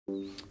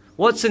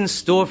What's in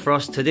store for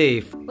us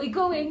today? We're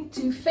going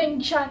to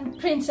Feng Shang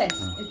Princess.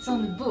 It's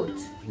on the boat.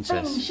 Princess.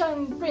 Feng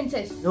Shang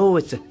Princess. No,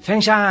 it's a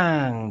Feng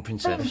Shang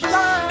Princess. Feng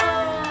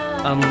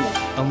Shang.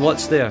 And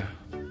what's there?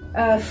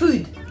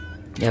 Food.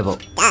 Yeah,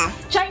 but...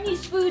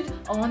 Chinese food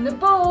on the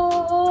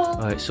boat.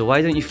 Alright, so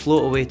why don't you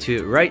float away to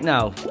it right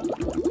now?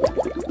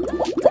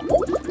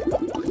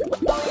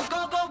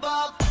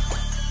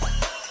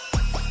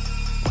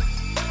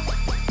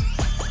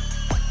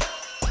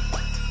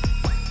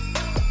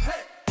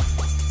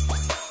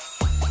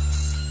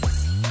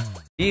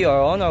 We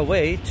are on our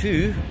way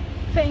to...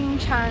 Feng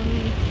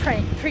Shang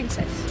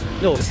Princess.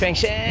 No, Feng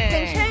Shang!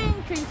 Feng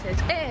Shang Princess.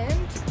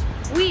 And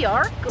we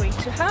are going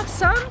to have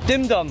some...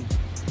 Dim Dum!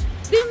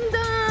 Dim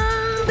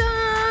Dum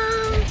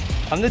Dum!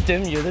 I'm the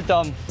dim, you're the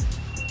dumb.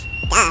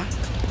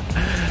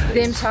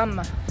 Dim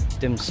Sum.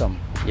 Dim sum,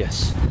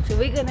 yes. So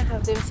we're gonna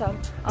have dim sum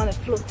on a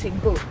floating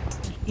boat.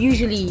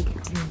 Usually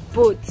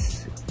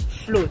boats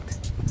float.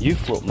 You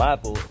float my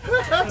boat.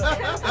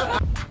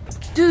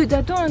 Dude,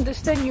 I don't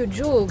understand your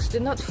jokes.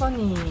 They're not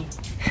funny.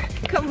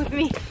 Come with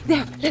me.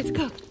 There, let's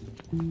go.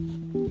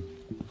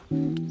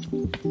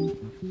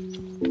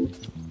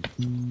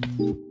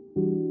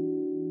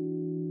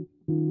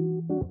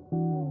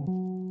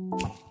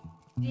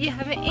 Do you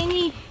have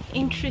any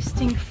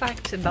interesting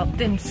facts about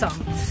dim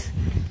sums?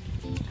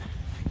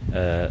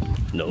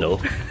 No.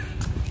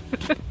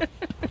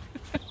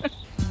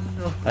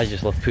 I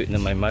just love putting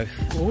them in my mouth.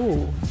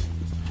 Oh.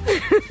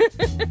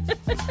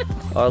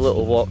 Our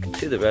little walk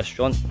to the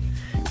restaurant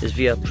is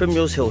via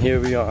Primrose Hill. Here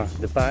we are,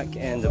 the back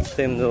end of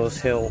Primrose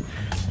Hill.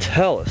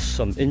 Tell us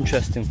some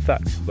interesting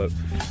facts about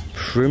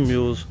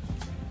Primrose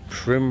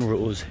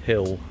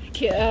Hill.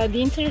 Okay,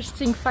 the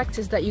interesting fact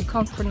is that you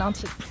can't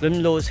pronounce it.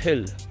 Primrose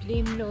Hill.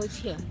 Primrose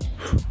Hill.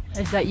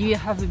 Is that you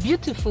have a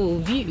beautiful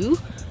view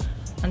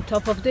on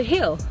top of the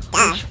hill.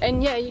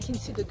 And yeah, you can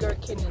see the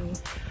gherkin and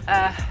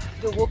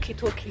the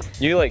walkie-talkie.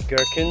 You like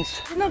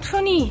gherkins? They're not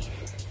funny.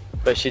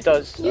 But she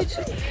does.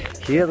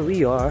 Here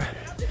we are.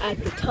 At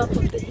the top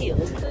of the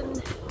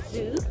Hilton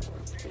Zoo.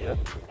 Yep.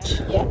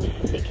 Yeah,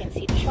 you can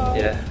see the shark.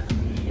 Yeah.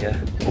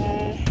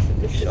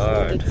 This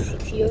Shard. is the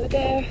city over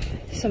there.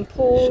 Some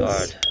poles.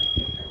 Shard.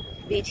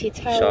 BT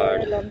Tower,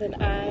 Shard. London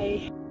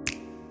Eye.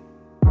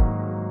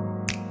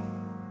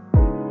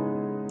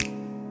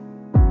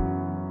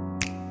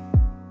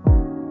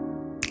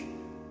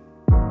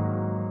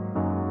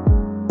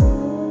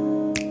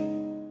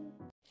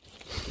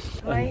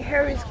 My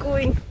hair is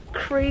going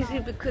crazy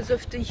because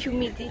of the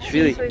humidity,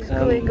 really, so it's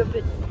going a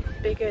bit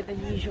bigger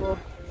than usual.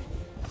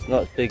 It's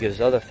not as big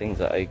as other things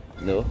that I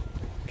know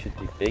could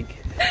be big.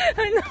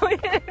 I know,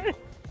 yeah.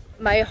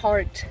 My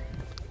heart.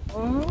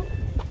 Oh.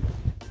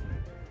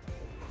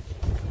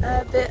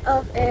 A bit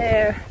of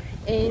air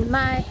in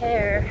my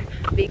hair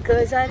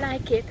because I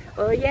like it.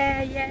 Oh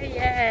yeah, yeah,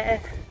 yeah.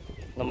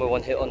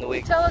 #1 hit on the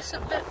way. Tell us a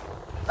bit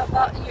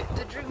about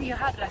the dream you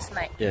had last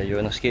night. Yeah, you're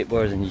on a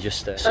skateboard and you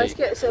just...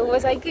 So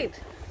was I good?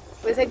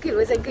 Was I good?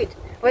 Was I good?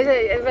 Was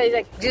everybody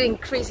like doing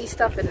crazy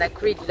stuff and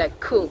like really like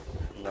cool?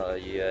 No,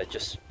 you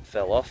just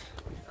fell off.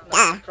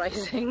 Not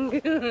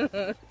surprising.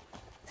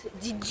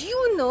 Did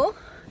you know,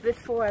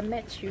 before I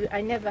met you,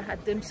 I never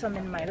had dim sum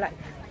in my life?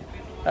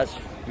 That's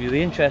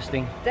really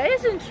interesting. That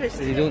is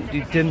interesting. They don't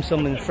do dim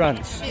sum in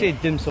France. Say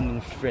dim sum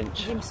in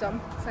French. Dim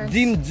sum. French.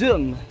 Dim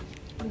dum.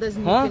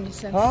 Doesn't make any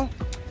sense. Huh?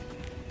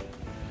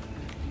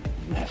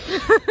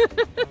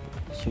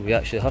 So we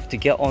actually have to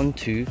get on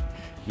to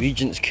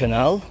Regents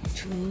Canal.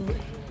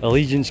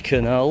 Regents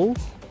Canal.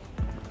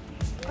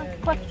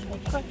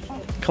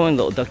 Come on,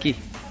 little ducky.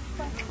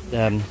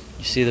 You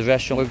see the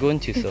restaurant we're going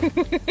to, so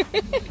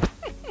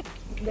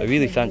I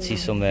really fancy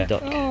some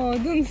duck. Oh,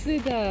 don't say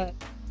that.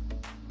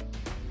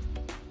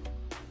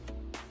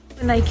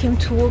 When I came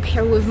to walk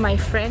here with my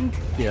friend,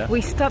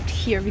 we stopped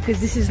here because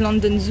this is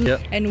London Zoo,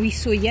 and we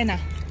saw hyena.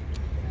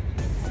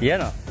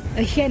 Hyena?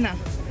 A hyena.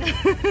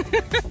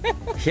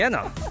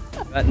 Hyena?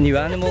 That new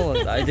animal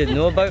that I didn't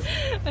know about?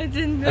 I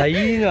didn't know.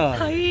 Hyena.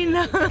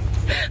 Hyena.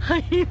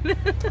 Hyena.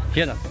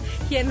 Hyena.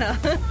 Hyena.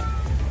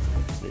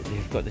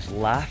 They've got this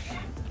laugh.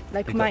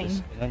 Like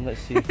mine.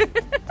 Let's see.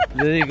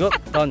 There you go.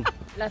 Done.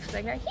 Laughs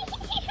like that.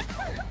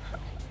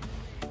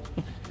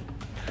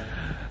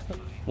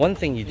 One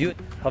thing you do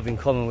have in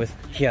common with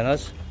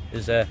hyenas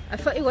is I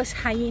thought it was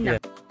hyena. Yeah.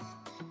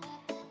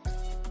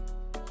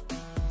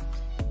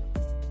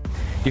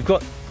 You've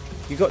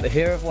got the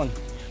hair of one.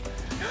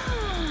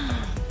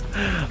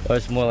 Or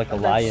it's more like a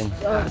lion.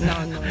 Oh,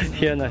 no.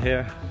 Hyena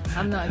hair.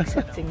 I'm not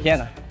accepting it.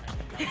 Hyena.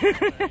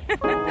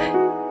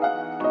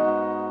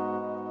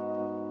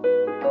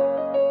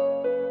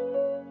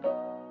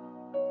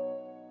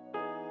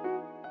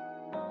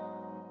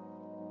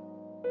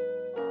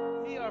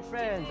 See our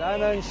friends,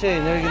 Anna and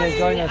Shane, they're going to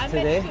join us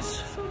today.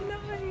 So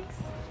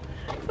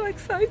nice. So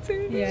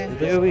exciting. Yeah. So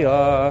there we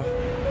are.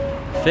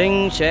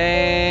 Feng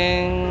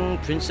Shang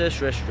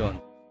Princess Restaurant.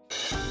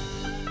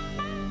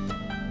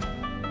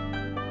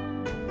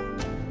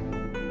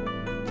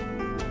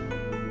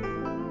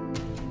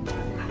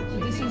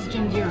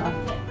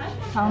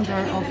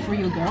 founder of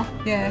Real Girl.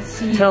 Yeah.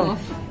 CEO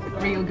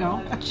of Real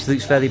Girl. She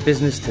looks very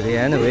business today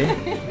anyway.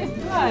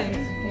 Right.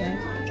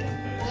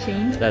 Yeah.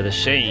 Shane. That is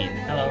Shane.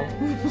 Hello.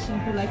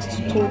 Who likes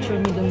to torture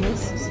me the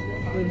most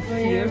with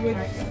fear.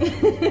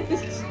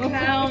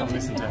 Come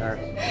listen to her.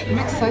 I'm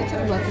excited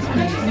about this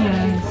place.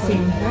 Yeah,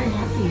 same. Very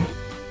happy.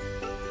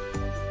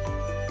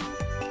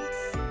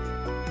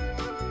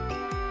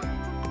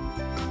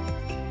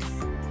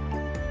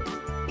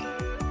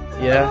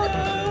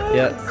 Yeah.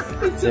 Yeah.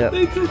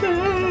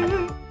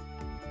 Yeah.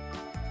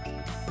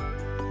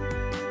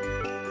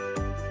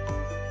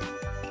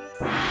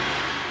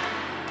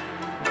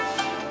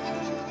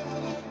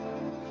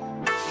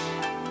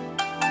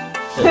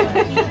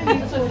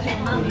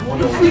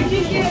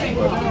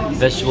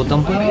 Vegetable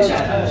dumplings,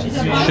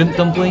 shrimp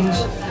dumplings,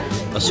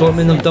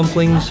 assortment of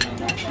dumplings,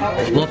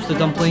 lobster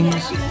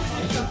dumplings,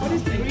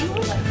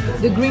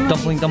 The green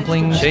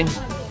dumplings. Shane,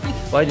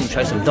 why didn't you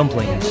try some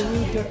dumplings?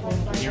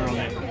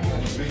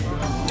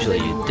 Usually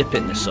you dip it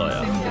in the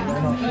soya.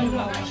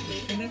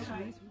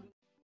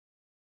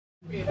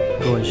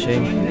 Go on,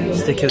 Shane,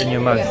 stick it in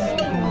your mouth.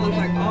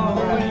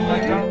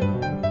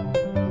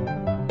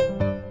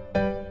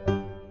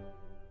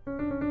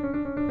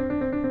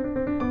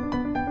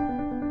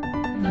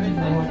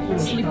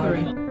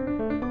 slippery.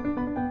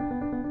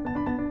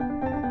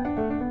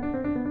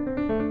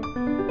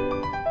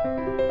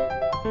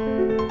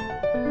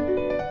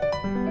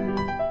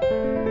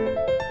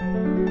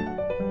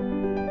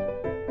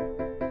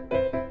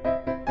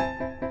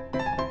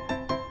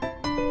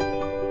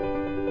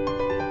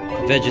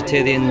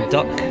 Vegetarian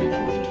duck.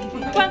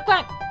 Quack,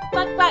 quack,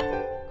 quack, quack,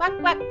 quack,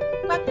 quack,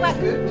 quack,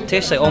 quack.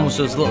 Tastes like almost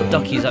those little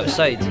duckies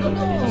outside.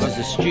 This is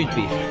the stewed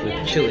beef with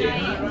chilli.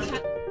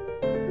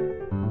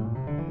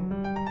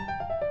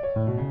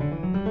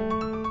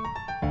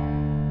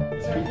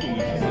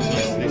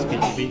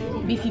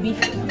 Beefy beef.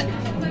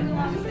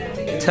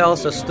 Tell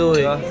us a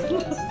story. I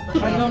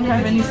don't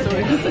have any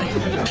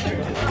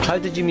stories. How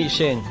did you meet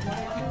Shane?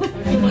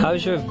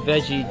 How's your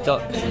veggie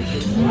duck?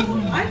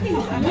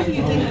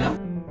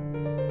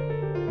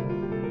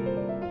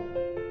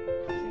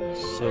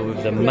 So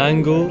with the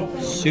mango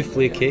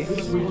souffle cake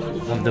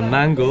and the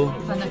mango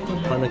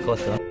panna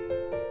cotta.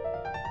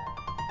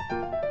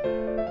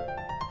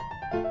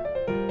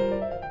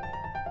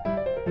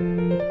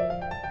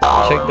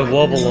 Check the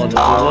wobble on it,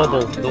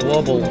 the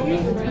wobble.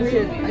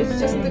 It's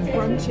just the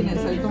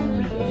crunchiness. I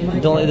don't.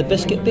 You don't like the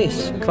biscuit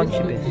base?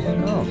 Crunchy base?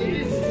 Oh.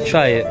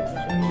 Try it.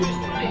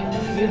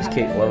 It's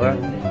cake lover.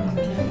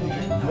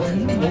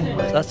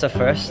 That's a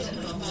first.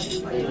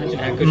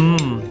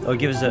 Or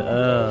give us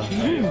a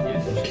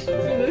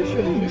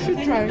You should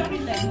try it.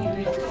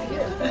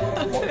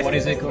 What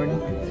is it, Gordon?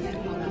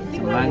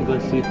 mango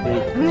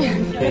souffle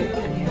cake.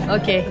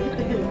 Okay.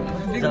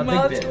 Is that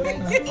a big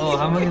bit? Oh,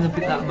 how am I going to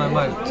put that in my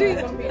mouth?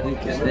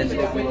 Look at this.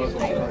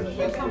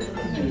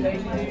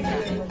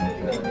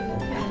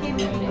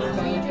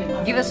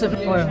 Give us a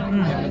more.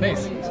 The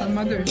base. Some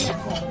others.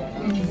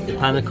 The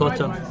panna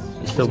cotta.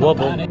 It's the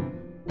wobble. Panna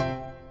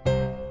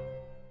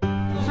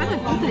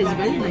cotta is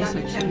very nice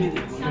actually.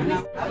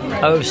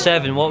 Out of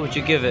 7, what would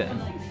you give it?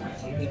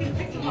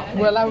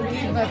 Well, I would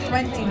give it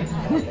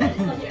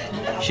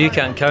 20. She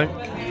can't count.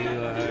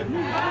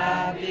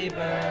 Happy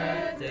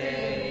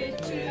birthday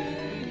to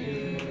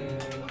you.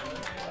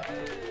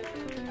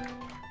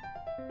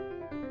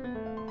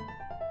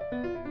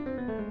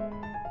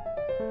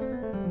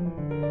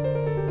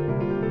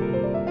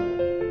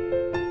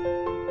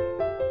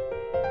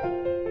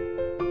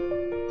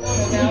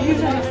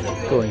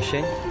 Go on,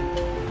 Shane.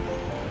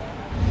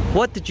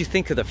 What did you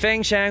think of the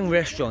Feng Shang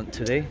restaurant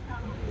today?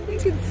 I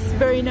think it's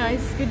very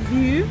nice, good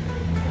view,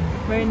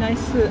 very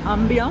nice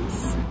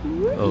ambiance.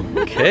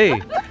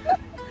 Okay.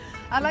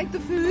 I like the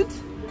food.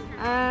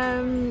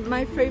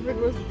 My favorite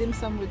was the dim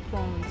sum with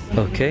prawns.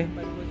 Okay.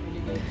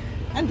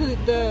 And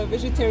the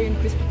vegetarian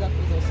crispy duck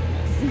was also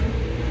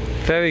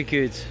nice. Very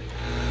good.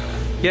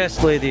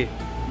 Yes, lady.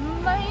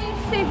 My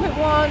favorite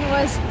one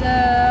was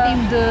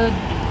the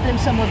dim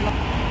sum with.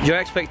 Your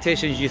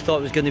expectations, you thought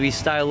it was going to be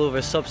style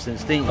over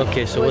substance, didn't you?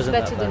 Okay, so It was wasn't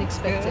better that than bad.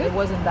 expected. It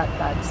wasn't that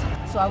bad.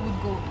 So I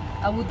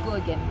would go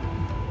again.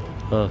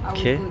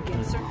 Okay. I would go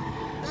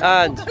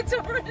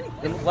again.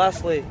 And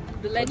lastly,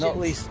 The but not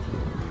Legends. least,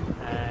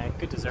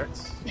 Good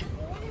desserts.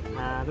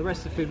 The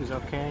rest of the food was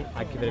okay.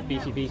 I'd give it a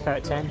beefy beef out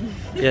of 10.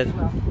 yeah,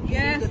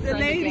 Yes, the friend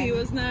lady again.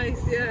 was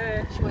nice,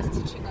 yeah. She was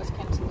teaching us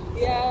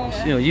Cantonese.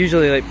 Yeah. you know,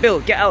 usually like,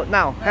 Bill, get out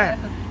now.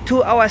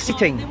 2 hour They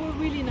sitting. were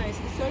really nice.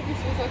 The service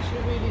was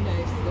actually really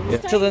nice.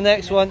 Till the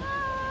next one.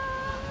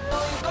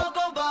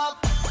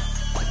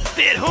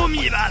 Stay at home,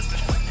 you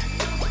bastards!